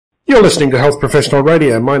You're listening to Health Professional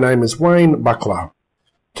Radio. My name is Wayne Buckler.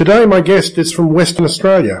 Today my guest is from Western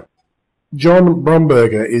Australia. John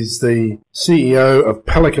Bromberger is the CEO of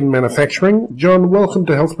Pelican Manufacturing. John, welcome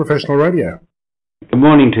to Health Professional Radio. Good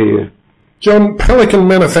morning to you. John, Pelican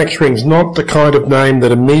Manufacturing is not the kind of name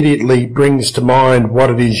that immediately brings to mind what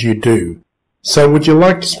it is you do. So would you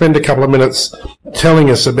like to spend a couple of minutes telling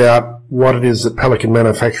us about what it is that Pelican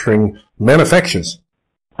Manufacturing manufactures?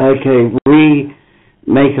 Okay, we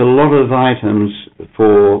make a lot of items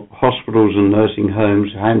for hospitals and nursing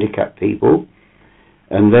homes, handicapped people,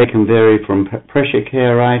 and they can vary from pressure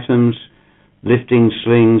care items, lifting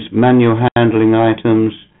slings, manual handling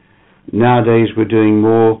items. Nowadays we're doing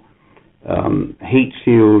more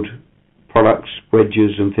heat-sealed products,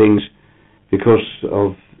 wedges and things because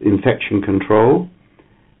of infection control.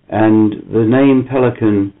 And the name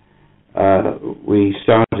Pelican we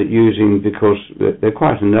started using because they're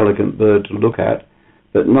quite an elegant bird to look at.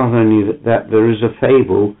 But not only that, there is a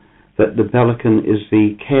fable that the pelican is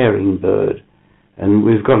the caring bird. And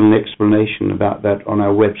we've got an explanation about that on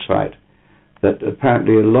our website, that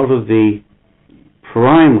apparently a lot of the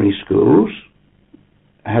primary schools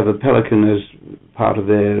have a pelican as part of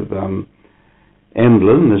their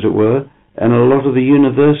emblem, as it were, and a lot of the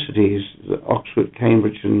universities, Oxford,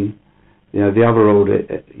 Cambridge, and the other old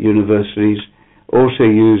universities also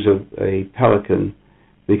use a pelican,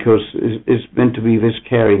 because it's meant to be this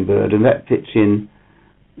caring bird, and that fits in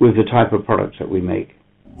with the type of products that we make.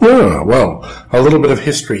 Oh, well, a little bit of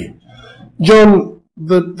history. John,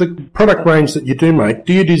 the product range that you do make,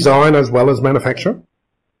 do you design as well as manufacture?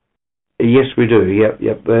 Yes, we do, yep.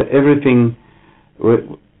 Everything,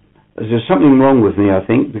 there's something wrong with me, I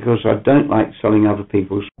think, because I don't like selling other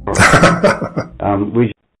people's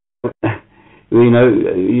products.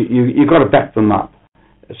 You've got to back them up.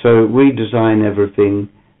 So we design everything,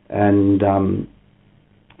 and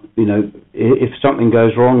if something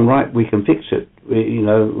goes wrong, right, we can fix it.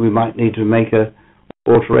 We might need to make a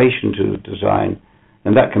alteration to the design,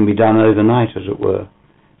 and that can be done overnight, as it were.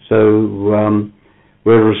 So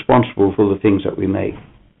we're responsible for the things that we make.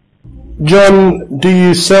 John, do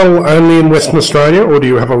you sell only in Western Australia, or do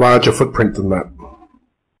you have a larger footprint than that?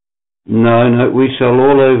 No, we sell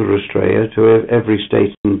all over Australia to every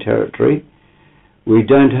state and territory. We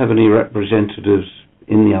don't have any representatives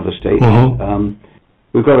in the other states. Mm-hmm.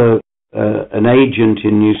 We've got an agent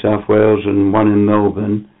in New South Wales and one in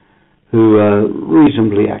Melbourne who are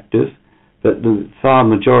reasonably active, but the far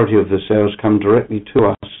majority of the sales come directly to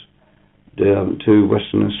us, to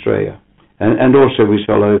Western Australia. And also we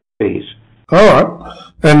sell overseas. All right.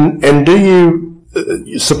 And do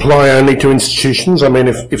you supply only to institutions? I mean,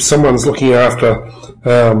 if someone's looking after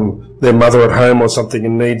their mother at home or something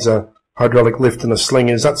and needs a hydraulic lift and a sling,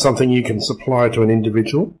 is that something you can supply to an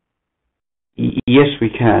individual? Yes, we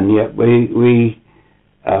can. Yeah, we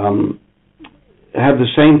have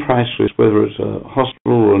the same price list, whether it's a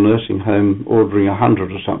hospital or a nursing home ordering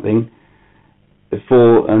 100 or something, and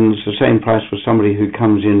it's the same price for somebody who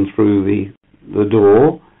comes in through the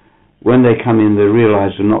door. When they come in, they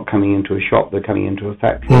realise they're not coming into a shop; they're coming into a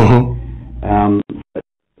factory. Mm-hmm.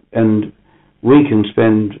 And we can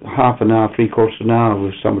spend half an hour, three-quarters of an hour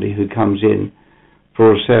with somebody who comes in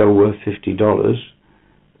for a sale worth $50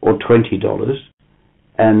 or $20,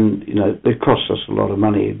 and it costs us a lot of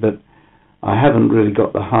money. But I haven't really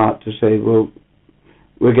got the heart to say, well,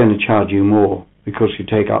 we're going to charge you more because you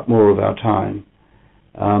take up more of our time.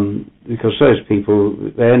 Because those people,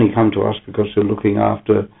 they only come to us because they're looking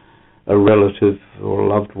after a relative or a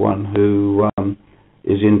loved one who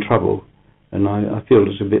is in trouble. And I feel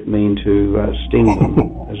it's a bit mean to sting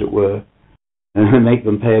them, as it were, and make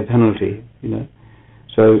them pay a penalty,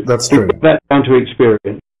 So that's true. That's down to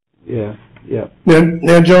experience. Yeah.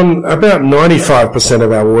 Now, John, about 95%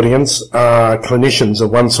 of our audience are clinicians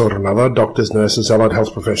of one sort or another, doctors, nurses, allied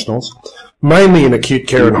health professionals, mainly in acute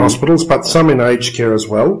care and hospitals, but some in aged care as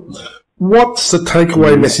well. What's the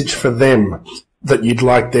takeaway message for them that you'd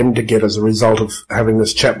like them to get as a result of having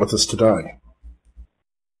this chat with us today?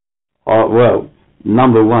 Well,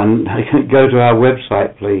 number one, go to our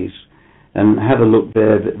website, please, and have a look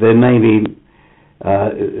there. There may be,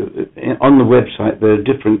 on the website, there are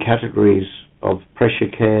different categories of pressure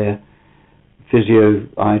care, physio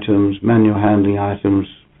items, manual handling items,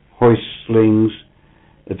 hoist slings,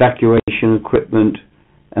 evacuation equipment,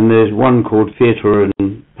 and there's one called theatre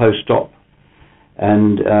and post-op.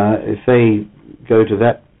 And if they go to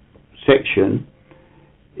that section,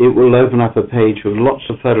 it will open up a page with lots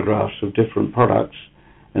of photographs of different products,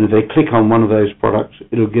 and if they click on one of those products,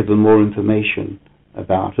 it'll give them more information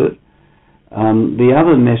about it. The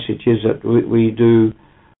other message is that we do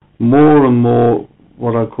more and more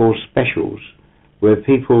what I call specials, where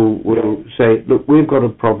people will say, look, we've got a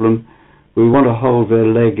problem, we want to hold their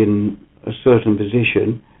leg in a certain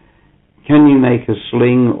position, can you make a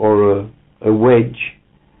sling or a wedge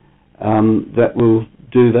that will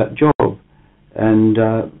do that job? And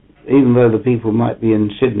even though the people might be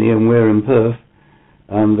in Sydney and we're in Perth,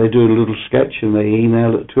 they do a little sketch and they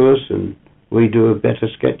email it to us, and we do a better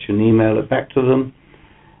sketch and email it back to them.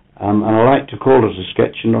 And I like to call it a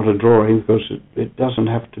sketch and not a drawing, because it doesn't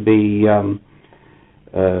have to be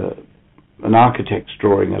an architect's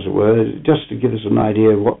drawing, as it were, just to give us an idea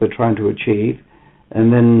of what they're trying to achieve.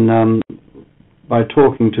 And then by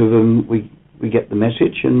talking to them, we get the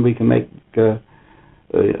message, and we can make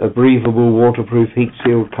a breathable, waterproof,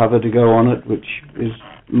 heat-sealed cover to go on it, which is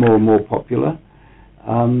more and more popular.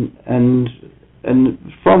 And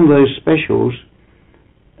from those specials,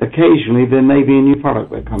 occasionally there may be a new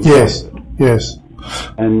product that comes out of it. Yes.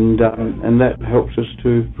 And that helps us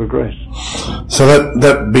to progress. So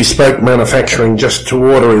that bespoke manufacturing just to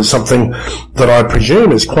order is something that I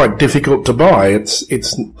presume is quite difficult to buy.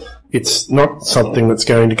 It's not something that's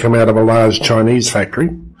going to come out of a large Chinese factory.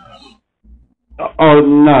 Oh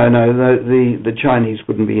no, the Chinese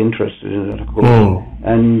wouldn't be interested in it, of course.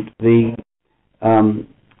 And the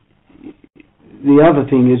other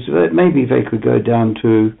thing is that maybe they could go down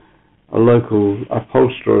to a local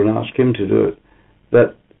upholsterer and ask him to do it.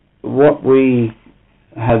 But what we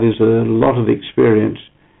have is a lot of experience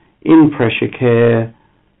in pressure care.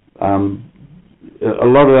 A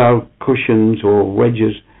lot of our cushions or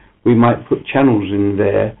wedges, we might put channels in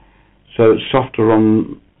there so it's softer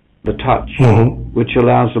on the touch, which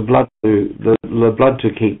allows the blood to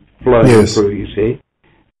keep flowing through, you see.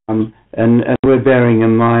 And we're bearing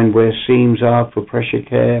in mind where seams are for pressure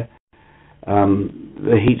care,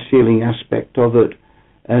 the heat sealing aspect of it.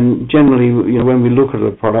 And generally, when we look at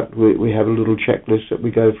a product, we have a little checklist that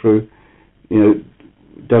we go through.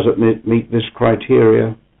 Does it meet this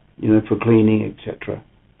criteria, for cleaning, etc.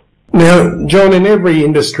 Now, John, in every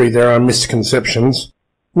industry there are misconceptions.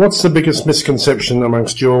 What's the biggest misconception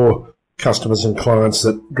amongst your customers and clients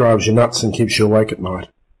that drives you nuts and keeps you awake at night?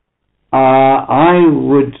 I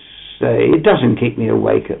would say it doesn't keep me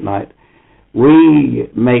awake at night. We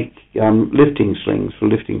make lifting slings for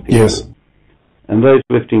lifting people. Yes. And those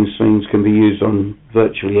lifting slings can be used on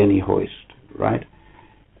virtually any hoist, right?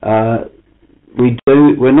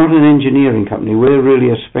 We're not an engineering company. We're really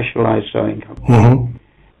a specialized sewing company.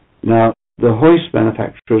 Now, the hoist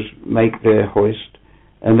manufacturers make their hoist,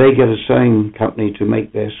 and they get a sewing company to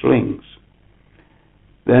make their slings.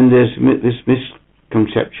 Then there's this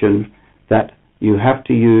misconception that you have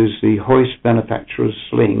to use the hoist manufacturer's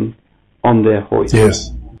sling on their hoist.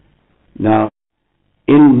 Yes. Now,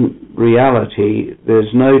 in reality,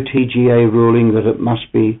 there's no TGA ruling that it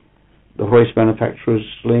must be the hoist manufacturer's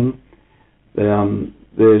sling.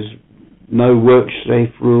 There's no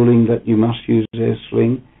WorkSafe ruling that you must use their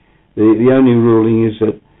sling. The only ruling is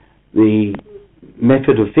that the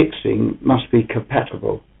method of fixing must be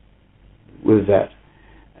compatible with that.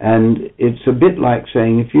 And it's a bit like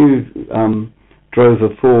saying if you drove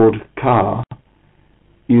a Ford car,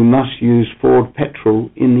 you must use Ford petrol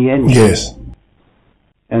in the engine. Yes.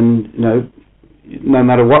 And no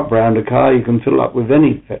matter what brand of car, you can fill up with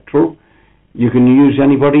any petrol. You can use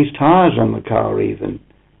anybody's tires on the car even.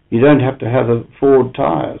 You don't have to have a Ford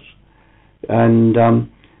tires. And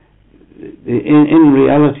in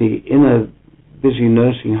reality, in a busy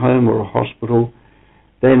nursing home or a hospital,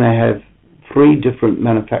 they may have 3 different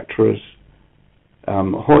manufacturers'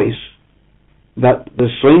 hoists, but the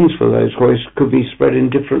slings for those hoists could be spread in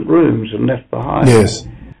different rooms and left behind. Yes.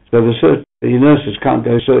 So the nurses can't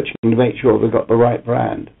go searching to make sure they've got the right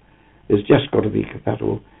brand. It's just got to be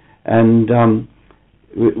compatible. And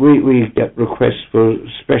we get requests for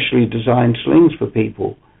specially designed slings for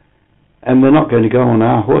people, and they're not going to go on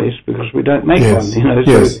our hoist because we don't make one.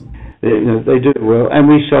 Yes. So they do it well, and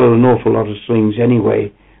we sell an awful lot of slings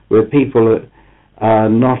anyway, where people are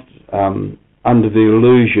not under the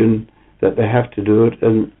illusion that they have to do it.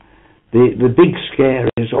 And the big scare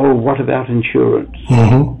is, what about insurance?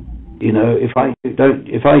 If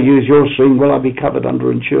I use your sling, will I be covered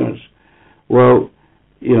under insurance? Well,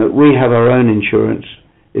 we have our own insurance.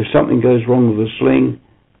 If something goes wrong with the sling,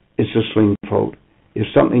 it's the sling fault. If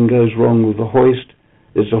something goes wrong with the hoist,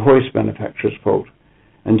 it's the hoist manufacturer's fault.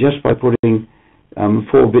 And just by putting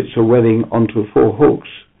 4 bits of webbing onto 4 hooks,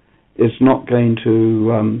 it's not going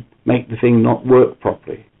to make the thing not work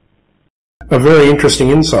properly. A very interesting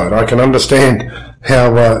insight. I can understand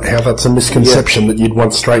how that's a misconception that you'd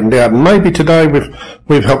want straightened out. And maybe today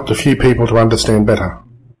we've helped a few people to understand better.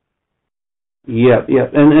 Yeah.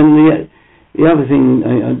 And The other thing,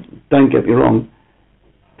 don't get me wrong,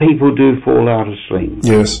 people do fall out of slings.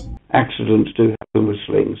 Yes. Accidents do happen with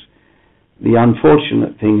slings. The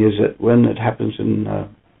unfortunate thing is that when it happens in a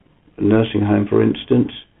nursing home, for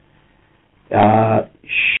instance,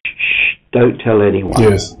 don't tell anyone.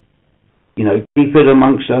 Yes. You know, keep it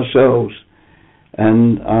amongst ourselves.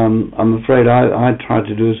 And I'm afraid I try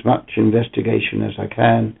to do as much investigation as I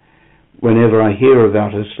can whenever I hear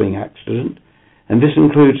about a sling accident. And this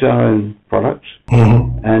includes our own products.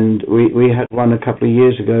 Mm-hmm. And we had one a couple of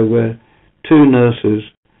years ago where two nurses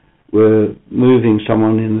were moving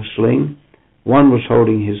someone in a sling. One was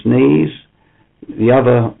holding his knees, the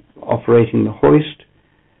other operating the hoist,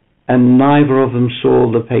 and neither of them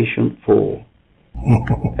saw the patient fall.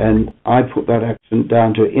 And I put that accident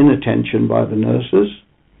down to inattention by the nurses,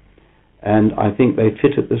 and I think they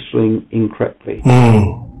fitted the sling incorrectly.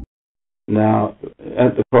 Mm. Now,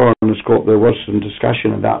 at the coroner's court, there was some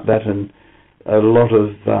discussion about that, and a lot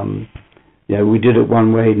of, we did it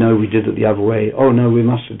one way, no, we did it the other way, oh, no, we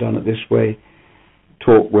must have done it this way.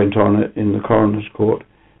 Talk went on in the coroner's court,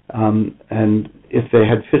 and if they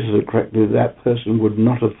had fitted it correctly, that person would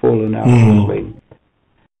not have fallen out of the sling.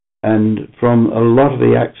 And from a lot of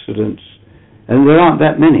the accidents, and there aren't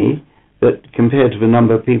that many, but compared to the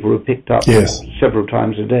number of people who are picked up several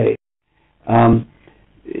times a day, a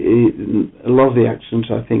lot of the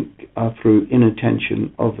accidents, I think, are through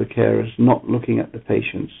inattention of the carers, not looking at the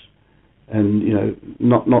patients, and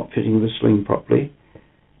not fitting the sling properly,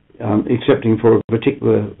 excepting for a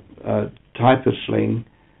particular type of sling,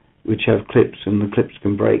 which have clips, and the clips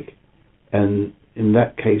can break, and in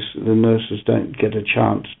that case, the nurses don't get a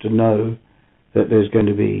chance to know that there's going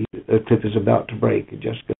to be a clip is about to break. It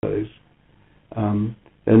just goes. And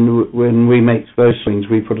when we make those slings,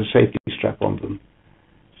 we put a safety strap on them,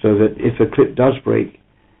 so that if a clip does break,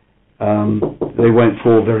 they won't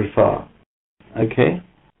fall very far. Okay?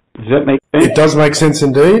 Does that make sense? It does make sense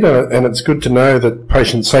indeed, and it's good to know that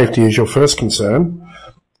patient safety is your first concern.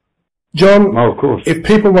 John, of course. If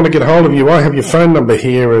people want to get hold of you, I have your phone number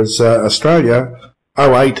here as Australia,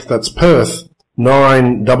 08, that's Perth,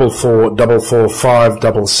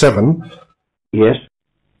 944445577. Yes.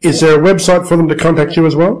 Is there a website for them to contact you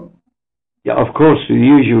as well? Yeah, of course. The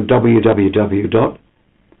usual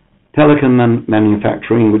www.Pelican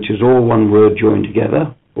Manufacturing, which is all one word joined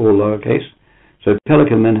together, all lowercase. So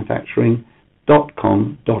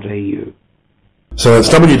pelicanmanufacturing.com.au. So it's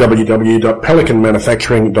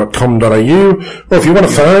www.pelicanmanufacturing.com.au, or if you want a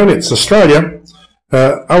phone, it's Australia,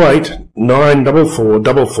 08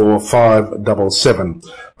 944 577.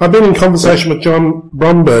 I've been in conversation with John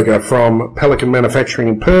Bromberger from Pelican Manufacturing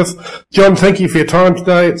in Perth. John, thank you for your time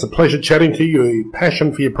today. It's a pleasure chatting to you. Your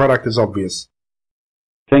passion for your product is obvious.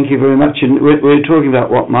 Thank you very much. And we're talking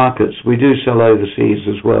about what markets. We do sell overseas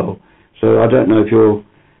as well. So I don't know if your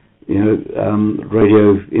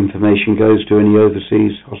radio information goes to any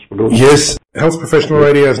overseas hospitals. Yes, Health Professional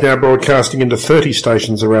Radio is now broadcasting into 30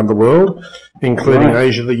 stations around the world, including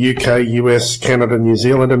Asia, the UK, US, Canada, New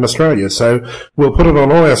Zealand, and Australia. So we'll put it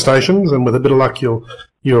on all our stations, and with a bit of luck, you'll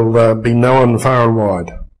be known far and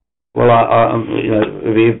wide. Well,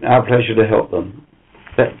 it'll be our pleasure to help them.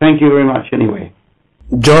 Thank you very much anyway.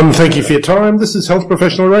 John, thank you for your time. This is Health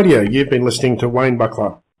Professional Radio. You've been listening to Wayne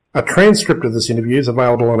Buckler. A transcript of this interview is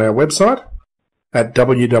available on our website at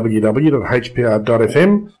www.hpr.fm.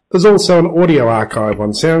 There's also an audio archive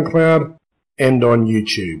on SoundCloud and on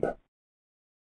YouTube.